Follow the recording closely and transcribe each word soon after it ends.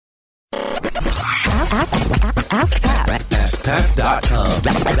AskPat.com.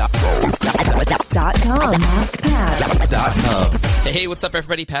 AskPat.com. Hey, what's up,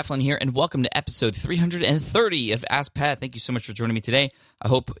 everybody? Pat Flynn here, and welcome to episode 330 of Ask Pat. Thank you so much for joining me today. I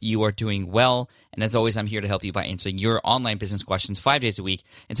hope you are doing well, and as always, I'm here to help you by answering your online business questions 5 days a week.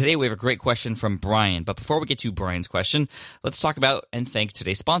 And today we have a great question from Brian. But before we get to Brian's question, let's talk about and thank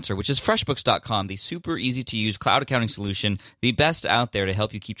today's sponsor, which is FreshBooks.com, the super easy-to-use cloud accounting solution, the best out there to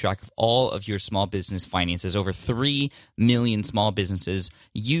help you keep track of all of your small business finances. Over 3 million small businesses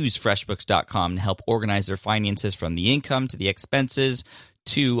use FreshBooks.com to help organize their finances, from the income to the expenses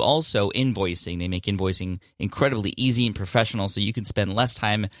to also invoicing. They make invoicing incredibly easy and professional, so you can spend less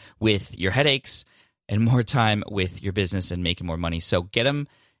time with your headaches and more time with your business and making more money. So get them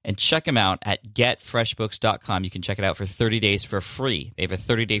and check them out at getfreshbooks.com. You can check it out for 30 days for free. They have a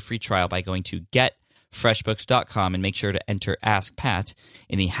 30-day free trial by going to getfreshbooks.com, and make sure to enter Ask Pat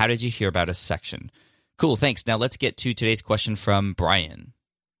in the How Did You Hear About Us section. Cool, thanks. Now let's get to today's question from Brian.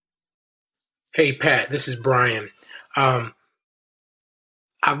 Hey, Pat, this is Brian.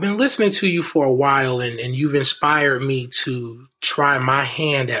 I've been listening to you for a while, and you've inspired me to try my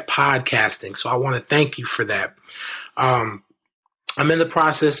hand at podcasting. So I want to thank you for that. I'm in the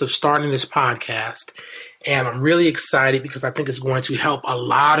process of starting this podcast, and I'm really excited because I think it's going to help a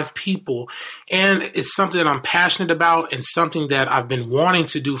lot of people. And it's something that I'm passionate about and something that I've been wanting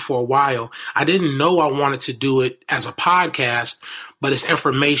to do for a while. I didn't know I wanted to do it as a podcast, but it's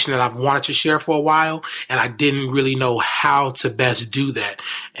information that I've wanted to share for a while, and I didn't really know how to best do that.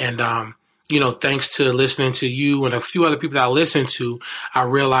 And, thanks to listening to you and a few other people that I listen to, I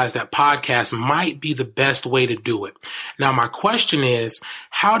realized that podcasts might be the best way to do it. Now, my question is,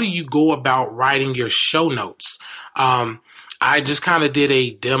 how do you go about writing your show notes? I just kind of did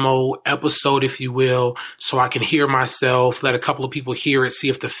a demo episode, if you will, so I can hear myself, let a couple of people hear it, see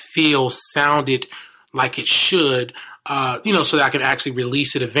if the feel sounded like it should, so that I can actually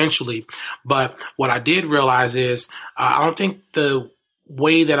release it eventually. But what I did realize is I don't think the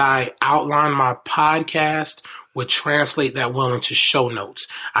way that I outline my podcast would translate that well into show notes.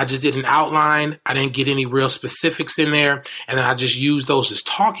 I just did an outline. I didn't get any real specifics in there. And then I just used those as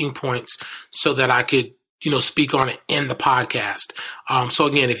talking points so that I could, speak on it in the podcast. So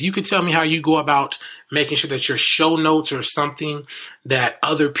again, if you could tell me how you go about making sure that your show notes are something that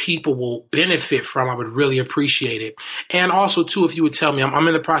other people will benefit from, I would really appreciate it. And also too, if you would tell me, I'm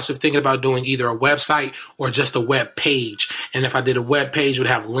in the process of thinking about doing either a website or just a web page. And if I did a web page, it would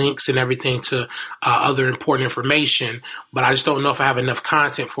have links and everything to other important information, but I just don't know if I have enough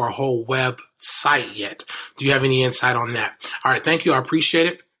content for a whole website yet. Do you have any insight on that? All right. Thank you. I appreciate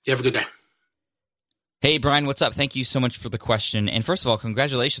it. You have a good day. Hey, Brian, what's up? Thank you so much for the question. And first of all,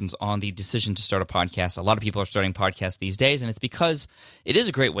 congratulations on the decision to start a podcast. A lot of people are starting podcasts these days, and it's because it is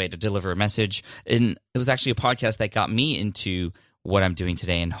a great way to deliver a message. And it was actually a podcast that got me into what I'm doing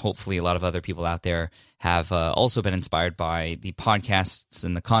today, and hopefully a lot of other people out there have also been inspired by the podcasts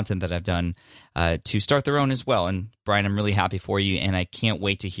and the content that I've done to start their own as well. And Brian, I'm really happy for you, and I can't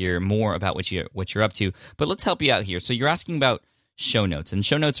wait to hear more about what you're up to. But let's help you out here. So you're asking about show notes, and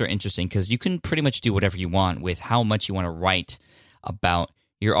show notes are interesting because you can pretty much do whatever you want with how much you want to write about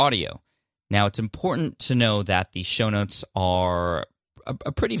your audio. Now, it's important to know that the show notes are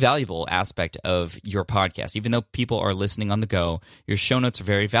a pretty valuable aspect of your podcast. Even though people are listening on the go, your show notes are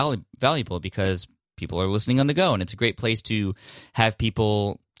very valuable because people are listening on the go, and it's a great place to have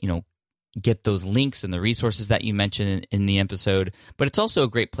people, get those links and the resources that you mentioned in the episode. But it's also a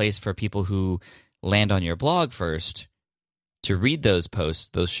great place for people who land on your blog first to read those posts,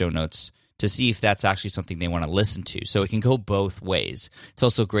 those show notes, to see if that's actually something they want to listen to. So it can go both ways. It's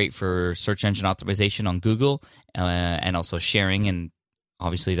also great for search engine optimization on Google and also sharing, and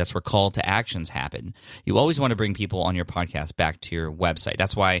obviously that's where call to actions happen. You always want to bring people on your podcast back to your website.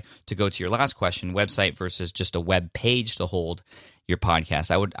 That's why, to go to your last question, website versus just a web page to hold your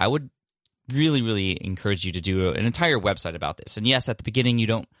podcast, I would really, really encourage you to do an entire website about this. And yes, at the beginning you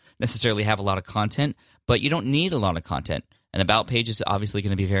don't necessarily have a lot of content, but you don't need a lot of content. An about page is obviously going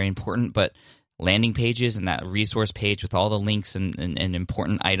to be very important, but landing pages and that resource page with all the links and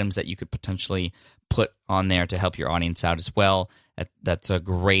important items that you could potentially put on there to help your audience out as well, that's a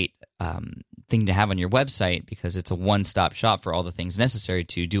great thing to have on your website because it's a one-stop shop for all the things necessary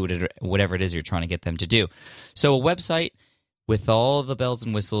to do whatever it is you're trying to get them to do. So a website with all the bells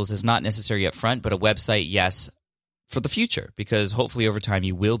and whistles is not necessary up front, but a website, yes, for the future, because hopefully over time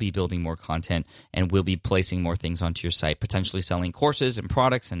you will be building more content and will be placing more things onto your site, potentially selling courses and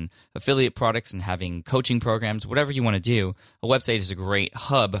products and affiliate products and having coaching programs, whatever you want to do. A website is a great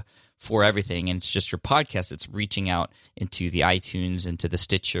hub for everything, and it's just your podcast. It's reaching out into the iTunes, into the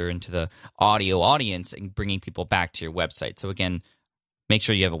Stitcher, into the audio audience, and bringing people back to your website. So again, make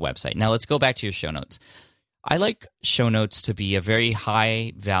sure you have a website. Now let's go back to your show notes. I like show notes to be a very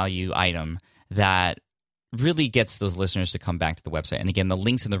high value item that really gets those listeners to come back to the website. And again, the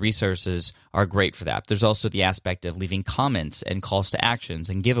links and the resources are great for that. There's also the aspect of leaving comments and calls to actions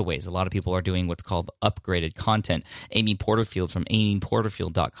and giveaways. A lot of people are doing what's called upgraded content. Amy Porterfield from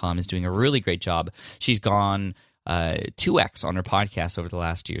amyporterfield.com is doing a really great job. She's gone 2x on her podcast over the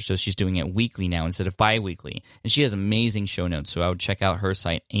last year. So she's doing it weekly now instead of bi-weekly. And she has amazing show notes. So I would check out her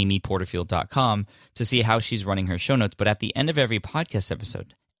site, amyporterfield.com, to see how she's running her show notes. But at the end of every podcast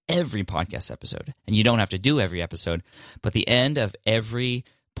episode, and you don't have to do every episode, but the end of every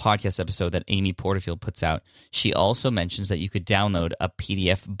podcast episode that Amy Porterfield puts out, she also mentions that you could download a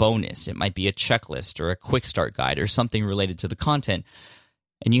PDF bonus. It might be a checklist or a quick start guide or something related to the content,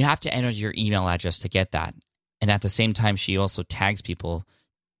 and you have to enter your email address to get that. And at the same time, she also tags people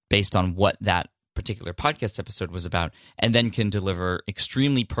based on what that particular podcast episode was about, and then can deliver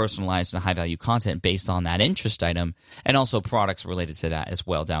extremely personalized and high-value content based on that interest item, and also products related to that as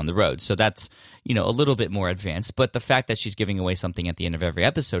well down the road. So that's, a little bit more advanced, but the fact that she's giving away something at the end of every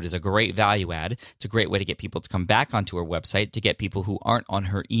episode is a great value add. It's a great way to get people to come back onto her website, to get people who aren't on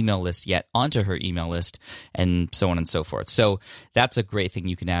her email list yet onto her email list, and so on and so forth. So that's a great thing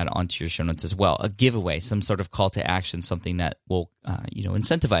you can add onto your show notes as well. A giveaway, some sort of call to action, something that will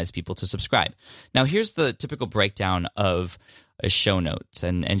incentivize people to subscribe. Now, here's the typical breakdown of a show notes,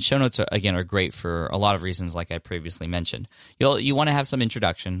 and show notes are great for a lot of reasons, like I previously mentioned. You want to have some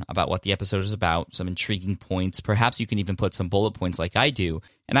introduction about what the episode is about, some intriguing points. Perhaps you can even put some bullet points like I do.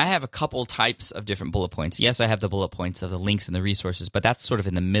 And I have a couple types of different bullet points. Yes, I have the bullet points of the links and the resources, but that's sort of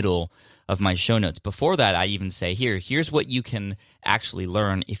in the middle of my show notes. Before that, I even say, here's what you can actually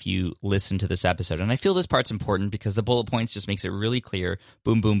learn if you listen to this episode. And I feel this part's important because the bullet points just makes it really clear.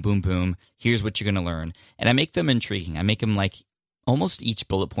 Boom, boom, boom, boom. Here's what you're going to learn. And I make them intriguing. I make them like almost each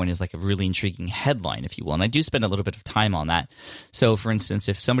bullet point is like a really intriguing headline, if you will. And I do spend a little bit of time on that. So, for instance,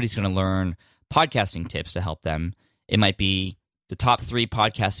 if somebody's going to learn podcasting tips to help them, it might be the top 3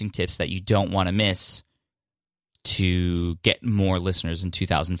 podcasting tips that you don't want to miss to get more listeners in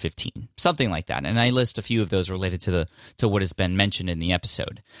 2015, something like that. And I list a few of those related to what has been mentioned in the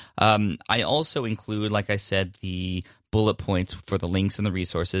episode. I also include, like I said, the bullet points for the links and the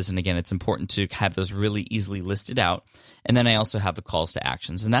resources. And again, it's important to have those really easily listed out. And then I also have the calls to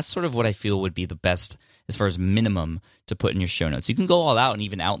actions. And that's sort of what I feel would be the best as far as minimum to put in your show notes. You can go all out and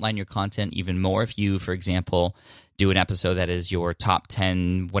even outline your content even more. If you, for example, do an episode that is your top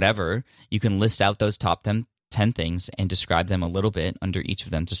 10 whatever, you can list out those top 10 things and describe them a little bit under each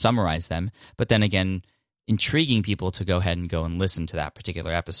of them to summarize them. But then again, intriguing people to go ahead and go and listen to that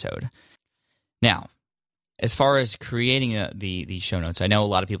particular episode. Now, as far as creating the show notes, I know a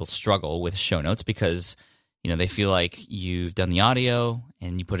lot of people struggle with show notes because they feel like you've done the audio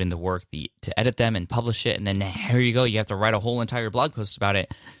and you put in the work to edit them and publish it, and then here you go, you have to write a whole entire blog post about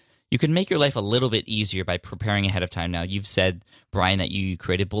it. You can make your life a little bit easier by preparing ahead of time. Now, you've said, Brian, that you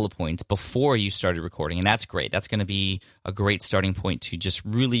created bullet points before you started recording, and that's great. That's going to be a great starting point to just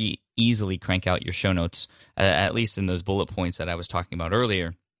really easily crank out your show notes, at least in those bullet points that I was talking about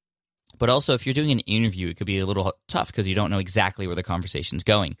earlier. But also, if you're doing an interview, it could be a little tough because you don't know exactly where the conversation's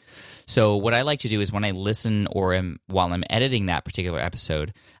going. So what I like to do is when I listen or while I'm editing that particular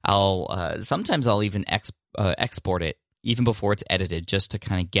episode, sometimes I'll even export it even before it's edited, just to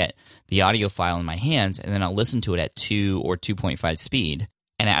kind of get the audio file in my hands, and then I'll listen to it at 2 or 2.5 speed.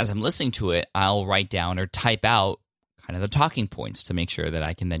 And as I'm listening to it, I'll write down or type out kind of the talking points to make sure that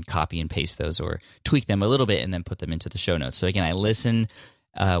I can then copy and paste those or tweak them a little bit and then put them into the show notes. So again, I listen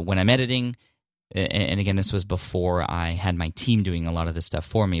when I'm editing, and again, this was before I had my team doing a lot of this stuff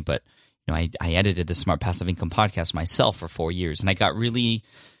for me, but I edited the Smart Passive Income podcast myself for 4 years, and I got really,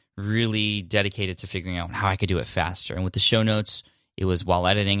 really dedicated to figuring out how I could do it faster. And with the show notes, it was while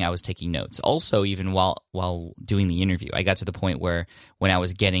editing, I was taking notes. Also, even while doing the interview, I got to the point where when I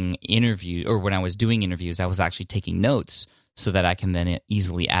was getting interviewed, or when I was doing interviews, I was actually taking notes so that I can then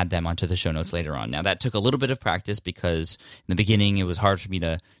easily add them onto the show notes later on. Now, that took a little bit of practice because in the beginning, it was hard for me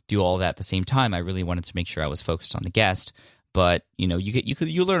to do all that at the same time. I really wanted to make sure I was focused on the guest. But, you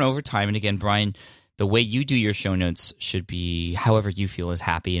learn over time. And again, Brian, the way you do your show notes should be however you feel is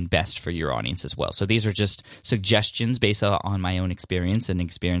happy and best for your audience as well. So these are just suggestions based on my own experience and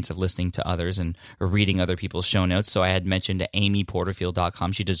experience of listening to others and or reading other people's show notes. So I had mentioned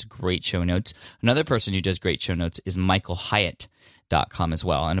amyporterfield.com. She does great show notes. Another person who does great show notes is Michael Hyatt. podcast.com as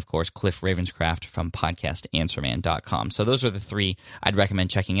well. And of course, Cliff Ravenscraft from podcastanswerman.com. So those are the three I'd recommend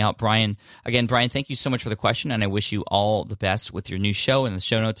checking out. Brian, thank you so much for the question, and I wish you all the best with your new show and the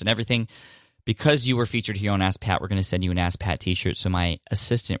show notes and everything. Because you were featured here on Ask Pat, we're going to send you an Ask Pat t-shirt. So my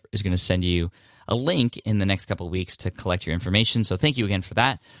assistant is going to send you a link in the next couple of weeks to collect your information. So thank you again for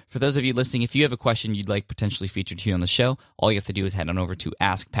that. For those of you listening, if you have a question you'd like potentially featured here on the show, all you have to do is head on over to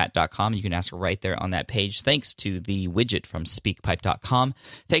askpat.com. You can ask right there on that page. Thanks to the widget from speakpipe.com.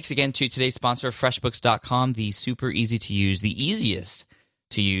 Thanks again to today's sponsor, FreshBooks.com, the super easy to use, the easiest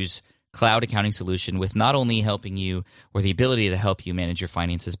to use cloud accounting solution with not only helping you or the ability to help you manage your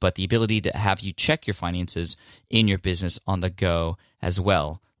finances, but the ability to have you check your finances in your business on the go as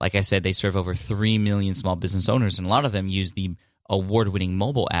well. Like I said, they serve over 3 million small business owners, and a lot of them use the award-winning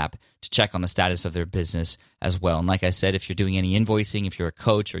mobile app to check on the status of their business as well. And like I said, if you're doing any invoicing, if you're a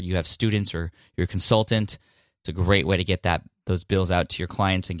coach or you have students or you're a consultant, it's a great way to get those bills out to your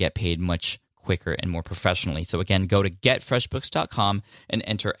clients and get paid much quicker and more professionally. So again, go to getfreshbooks.com and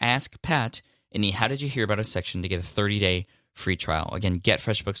enter Ask Pat in the How Did You Hear About Us section to get a 30-day free trial. Again,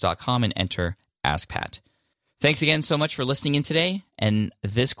 getfreshbooks.com and enter Ask Pat. Thanks again so much for listening in today. And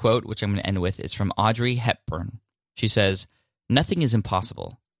this quote, which I'm going to end with, is from Audrey Hepburn. She says, "Nothing is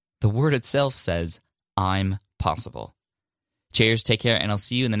impossible. The word itself says, I'm possible." Cheers, take care, and I'll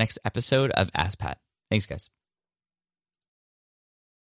see you in the next episode of Ask Pat. Thanks, guys.